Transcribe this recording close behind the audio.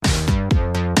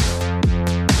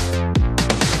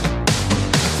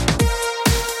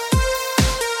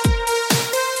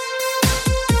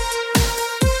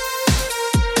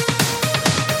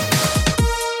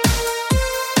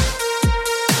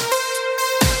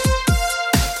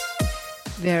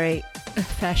very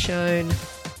fashion.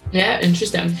 Yeah,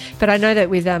 interesting. But I know that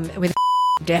with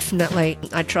definitely,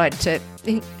 I tried to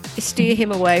steer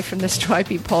him away from the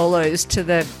stripy polos to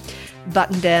the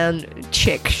button-down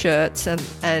check shirts,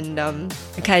 and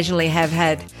occasionally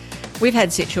we've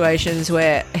had situations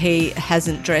where he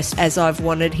hasn't dressed as I've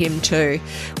wanted him to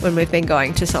when we've been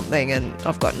going to something and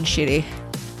I've gotten shitty.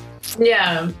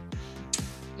 Yeah.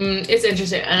 It's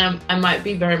interesting. And I might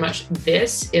be very much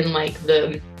this in like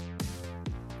the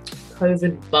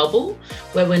COVID bubble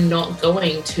where we're not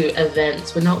going to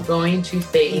events, we're not going to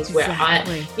things where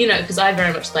because I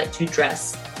very much like to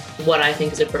dress what I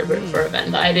think is appropriate for an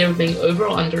event. The idea of being over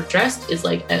or underdressed is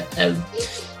like a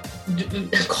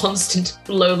constant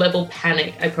low-level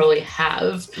panic I probably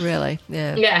have. Really?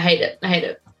 Yeah. Yeah, I hate it.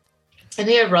 I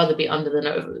think I'd rather be under than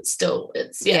over, but still,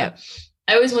 I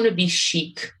always want to be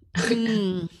chic.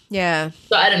 Yeah.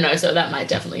 So I don't know. So that might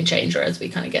definitely change as we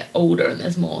kind of get older and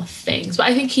there's more things. But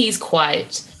I think he's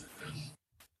quite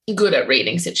good at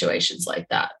reading situations like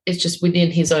that. It's just within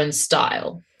his own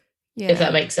style. Yeah. If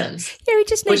that makes sense. Yeah, he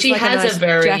just needs he like has a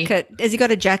nice jacket. Has he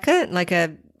got a jacket, like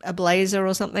a blazer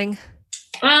or something?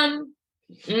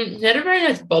 He had a very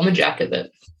nice bomber jacket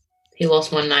that he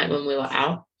lost one night when we were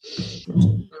out.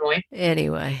 Annoying.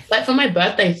 Anyway. Like for my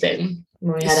birthday thing.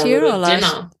 When we this had year a or last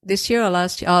dinner. This year or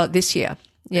last year? Oh, this year.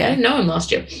 Yeah. I didn't know him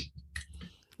last year.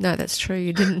 No, that's true.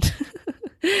 You didn't.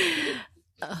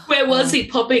 Where was he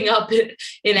popping up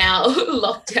in our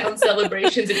lockdown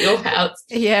celebrations at your house?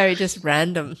 Yeah, he just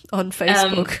random on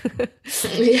Facebook.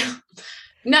 Yeah.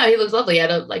 No, he looks lovely. He had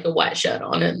a white shirt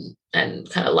on and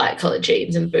kind of light colored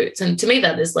jeans and boots. And to me,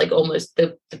 that is like almost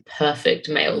the perfect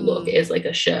male look is like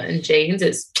a shirt and jeans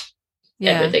is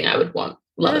everything I would want.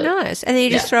 Love it. Nice. And then you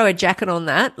just throw a jacket on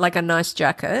that, like a nice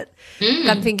jacket.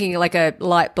 I'm thinking like a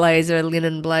light blazer,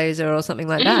 linen blazer or something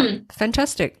like that.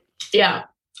 Fantastic. Yeah.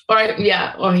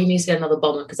 Or he needs to get another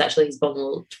bomber because actually his bomber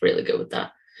looked really good with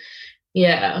that.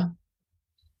 Yeah.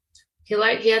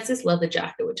 He has this leather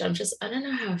jacket, which I don't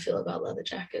know how I feel about leather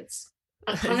jackets.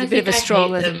 There's a bit of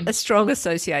a strong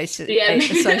association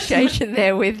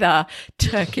there with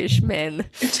Turkish men.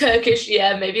 Turkish,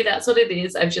 yeah, maybe that's what it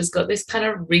is. I've just got this kind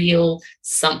of real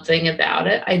something about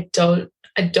it. I don't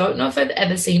know if I've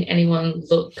ever seen anyone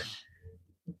look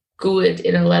good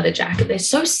in a leather jacket. They're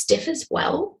so stiff as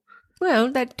well.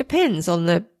 Well, that depends on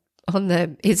the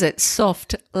is it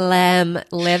soft lamb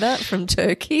leather from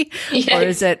Turkey or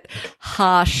is it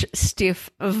harsh, stiff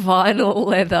vinyl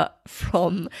leather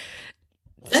from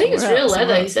I think it's real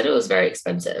leather. He said it was very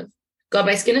expensive. God,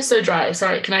 my skin is so dry.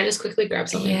 Sorry, can I just quickly grab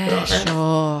something? Yeah,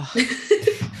 sure.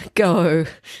 Go.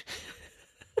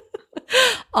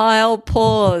 I'll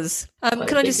pause.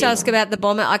 Can I just ask about the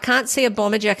bomber? I can't see a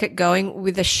bomber jacket going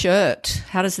with a shirt.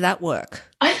 How does that work?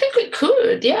 I think it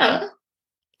could, yeah.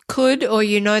 Could, or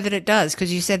you know that it does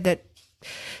because you said that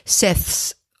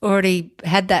Seth's already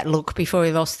had that look before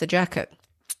he lost the jacket.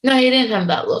 No, he didn't have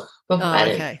that look.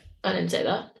 Okay. I didn't say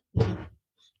that.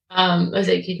 I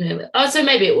said keep me. So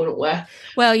maybe it wouldn't work.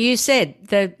 Well, you said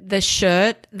the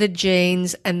shirt, the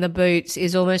jeans, and the boots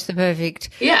is almost the perfect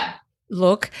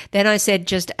look. Then I said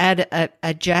just add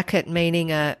a jacket,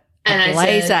 meaning a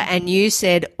blazer, and you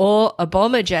said or a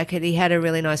bomber jacket. He had a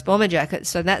really nice bomber jacket,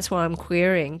 so that's why I'm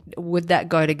querying. Would that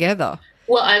go together?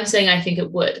 Well, I'm saying I think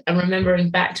it would. I'm remembering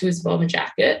back to his bomber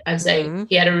jacket. I'm saying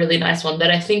he had a really nice one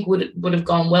that I think would have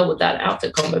gone well with that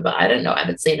outfit combo, but I don't know. I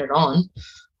haven't seen it on.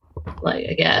 Like,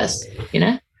 I guess,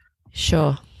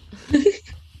 Sure.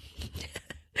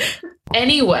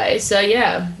 Anyway, so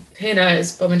yeah, who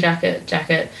knows? Bomber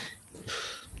jacket.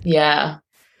 Yeah.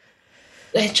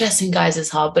 Dressing guys is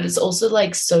hard, but it's also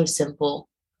like so simple.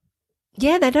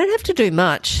 Yeah, they don't have to do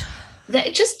much.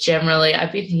 They just generally,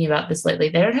 I've been thinking about this lately,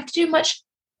 they don't have to do much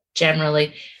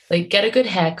generally. Like get a good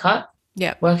haircut.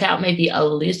 Yeah. Work out maybe a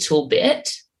little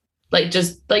bit. Like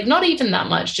just like not even that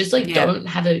much. Just like don't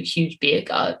have a huge beer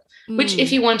gut. Which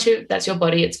if you want to, that's your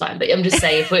body, it's fine. But I'm just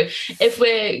saying if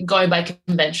we're going by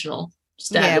conventional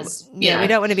standards. Yeah, we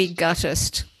don't want to be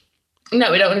guttist.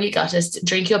 No, we don't want to be guttist.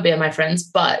 Drink your beer, my friends.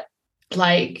 But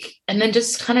like, and then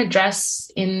just kind of dress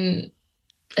in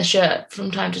a shirt from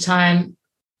time to time,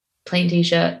 plain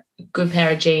t-shirt, good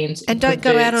pair of jeans. And don't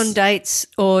go out on dates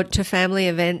or to family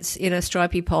events in a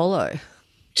stripy polo.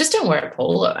 Just don't wear a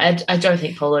polo. I don't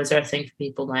think polos are a thing for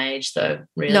people my age, though.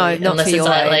 Really, no, not unless for it's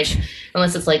your age.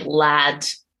 Unless it's like lad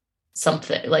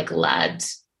something, like lad.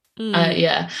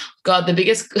 Yeah. God, the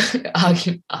biggest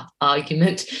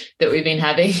argument that we've been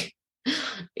having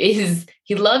is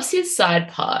he loves his side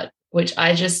part, which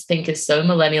I just think is so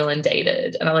millennial and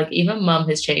dated. And I'm like, even mum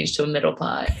has changed to a middle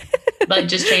part. Like,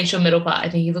 just changed to a middle part. I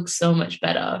think he looks so much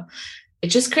better. it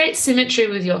just creates symmetry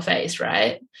with your face,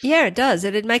 right? Yeah, it does.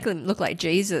 It'd make them look like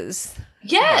Jesus.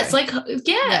 Yeah, it's like,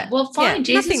 well, fine. Yeah,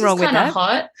 Jesus nothing was wrong with kind of that.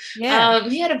 hot. Yeah.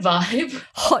 He had a vibe.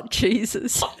 Hot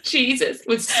Jesus. Hot Jesus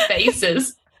with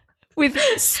spaces With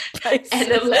spaces.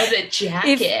 and a leather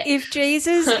jacket. If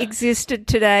Jesus existed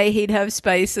today, he'd have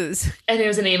spaces. And he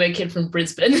was an emo kid from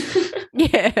Brisbane.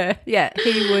 Yeah,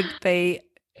 he would be.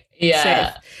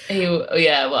 Yeah, safe.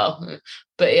 well,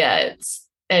 but yeah, it's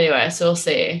anyway. So we'll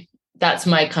see. That's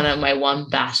my kind of my one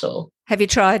battle. Have you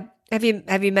tried? Have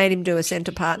you made him do a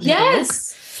centre part? And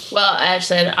Yes. Well,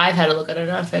 actually, I've had a look. I don't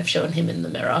know if I've shown him in the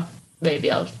mirror. Maybe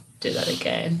I'll do that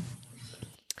again.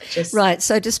 Right.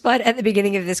 So despite at the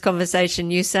beginning of this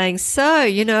conversation, you saying, so,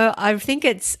 I think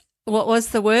it's, what was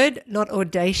the word? Not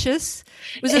audacious.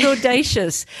 Was it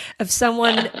audacious of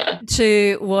someone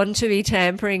to want to be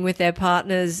tampering with their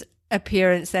partner's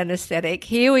appearance and aesthetic?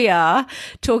 Here we are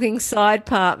talking side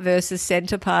part versus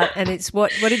centre part, and it's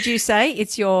what did you say?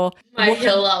 It's my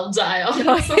hill I'll die on.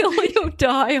 Your hill you'll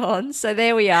die on. So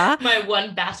there we are. My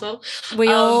one battle. We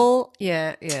all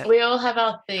we all have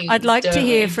our things. I'd like to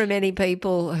hear from any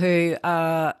people who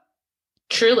are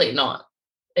truly not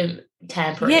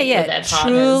tampering with their partners.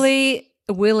 Truly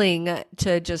willing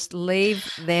to just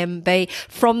leave them be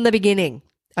from the beginning.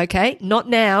 Okay, not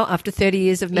now after 30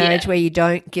 years of marriage where you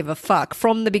don't give a fuck.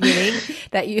 From the beginning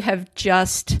that you have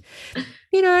just,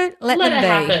 let them it be.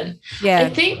 Happen. Yeah,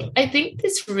 I think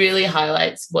this really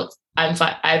highlights what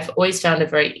I've always found a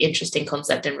very interesting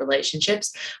concept in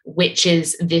relationships, which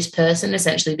is this person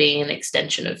essentially being an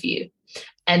extension of you,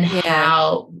 and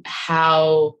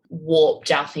how warped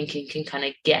our thinking can kind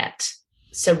of get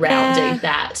surrounding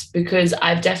that. Because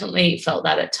I've definitely felt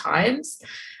that at times.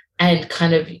 And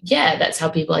kind of, that's how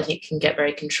people, I think, can get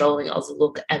very controlling of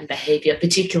look and behavior,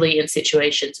 particularly in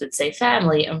situations with, say,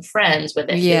 family and friends where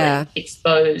they're feeling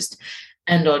exposed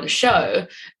and on show.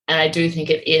 And I do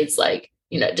think it is like,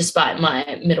 despite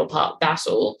my middle part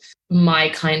battle, my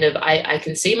kind of, I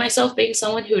can see myself being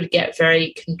someone who would get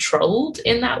very controlled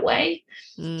in that way.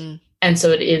 Mm. And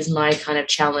so it is my kind of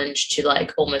challenge to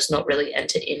like almost not really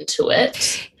enter into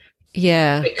it.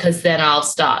 Yeah. Because then I'll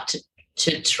start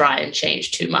to try and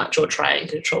change too much or try and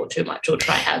control too much or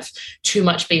try have too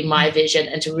much be my vision,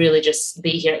 and to really just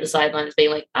be here at the sidelines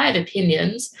being like, I have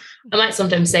opinions. I might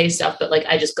sometimes say stuff, but like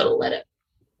I just got to let it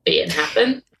be and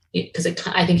happen, because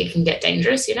I think it can get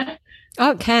dangerous,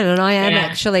 Oh, it can, and I am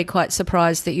actually quite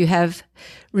surprised that you have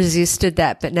resisted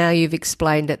that, but now you've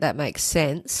explained it, that makes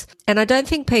sense. And I don't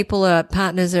think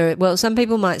partners are, well, some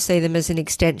people might see them as an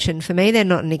extension. For me, they're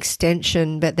not an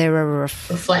extension, but they're a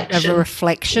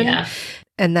reflection. Yeah.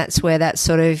 And that's where that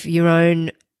sort of your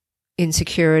own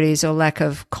insecurities or lack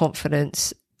of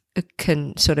confidence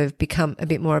can sort of become a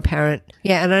bit more apparent.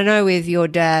 Yeah, and I know with your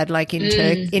dad, like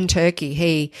in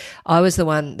Turkey, I was the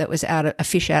one that was a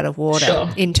fish out of water. Sure.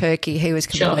 In Turkey, he was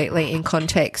completely in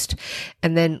context.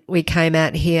 And then we came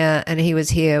out here and he was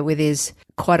here with his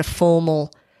quite a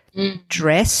formal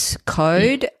dress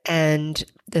code and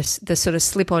the sort of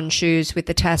slip-on shoes with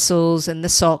the tassels and the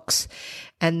socks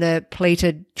and the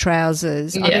pleated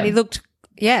trousers. Yeah. I mean, he looked,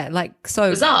 like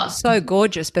so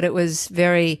gorgeous, but it was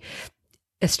very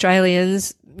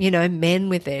Australians, men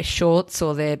with their shorts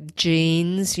or their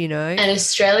jeans, And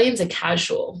Australians are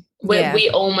casual. We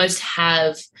almost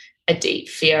have a deep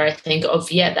fear, I think, of,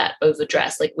 that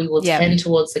overdress. Like we will tend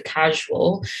towards the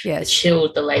casual, the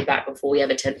chilled, the laid back before we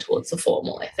ever tend towards the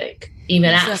formal, I think. Even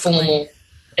at formal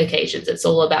occasions, it's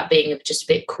all about being just a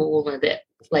bit cool and a bit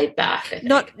laid back, I think.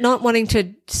 Not wanting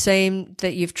to seem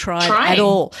that you've tried at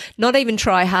all. Not even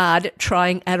try hard,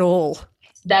 trying at all.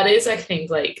 That is, I think,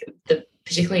 like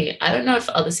particularly, I don't know if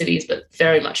other cities, but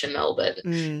very much in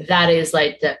Melbourne, that is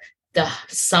like the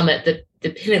summit, the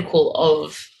pinnacle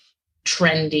of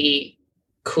trendy,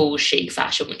 cool, chic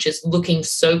fashion, which is looking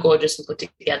so gorgeous and put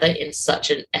together in such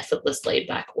an effortless, laid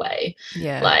back way.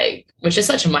 Yeah. Like, which is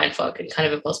such a mindfuck and kind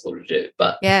of impossible to do.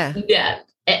 But yeah.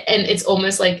 And it's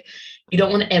almost like you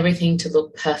don't want everything to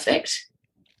look perfect.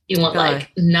 You want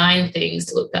like 9 things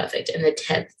to look perfect and the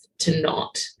 10th to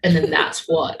not, and then that's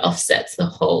what offsets the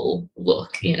whole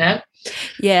look,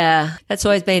 Yeah, that's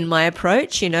always been my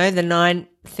approach, the 9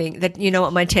 thing. That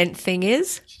what my 10th thing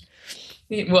is?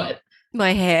 What?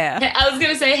 My hair. I was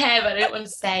going to say hair, but I didn't want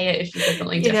to say it if you said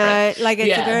something different. Like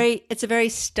it's a very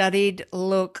studied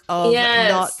look of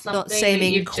not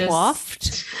seeming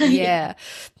coiffed. Yeah.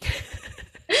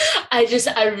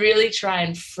 I really try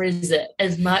and frizz it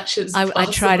as much as possible. I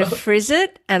try to frizz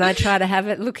it, and I try to have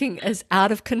it looking as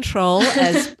out of control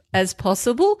as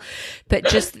possible, but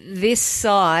just this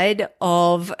side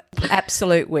of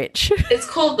absolute witch. It's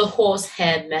called the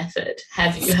horsehair method.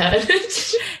 Have you heard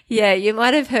it? Yeah, you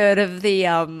might have heard of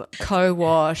the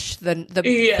co-wash, the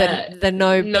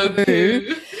no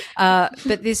poo.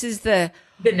 But this is the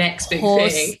next big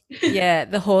horse thing. Yeah,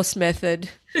 the horse method.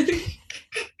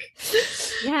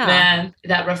 Yeah. Man,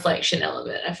 that reflection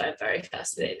element I find very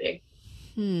fascinating.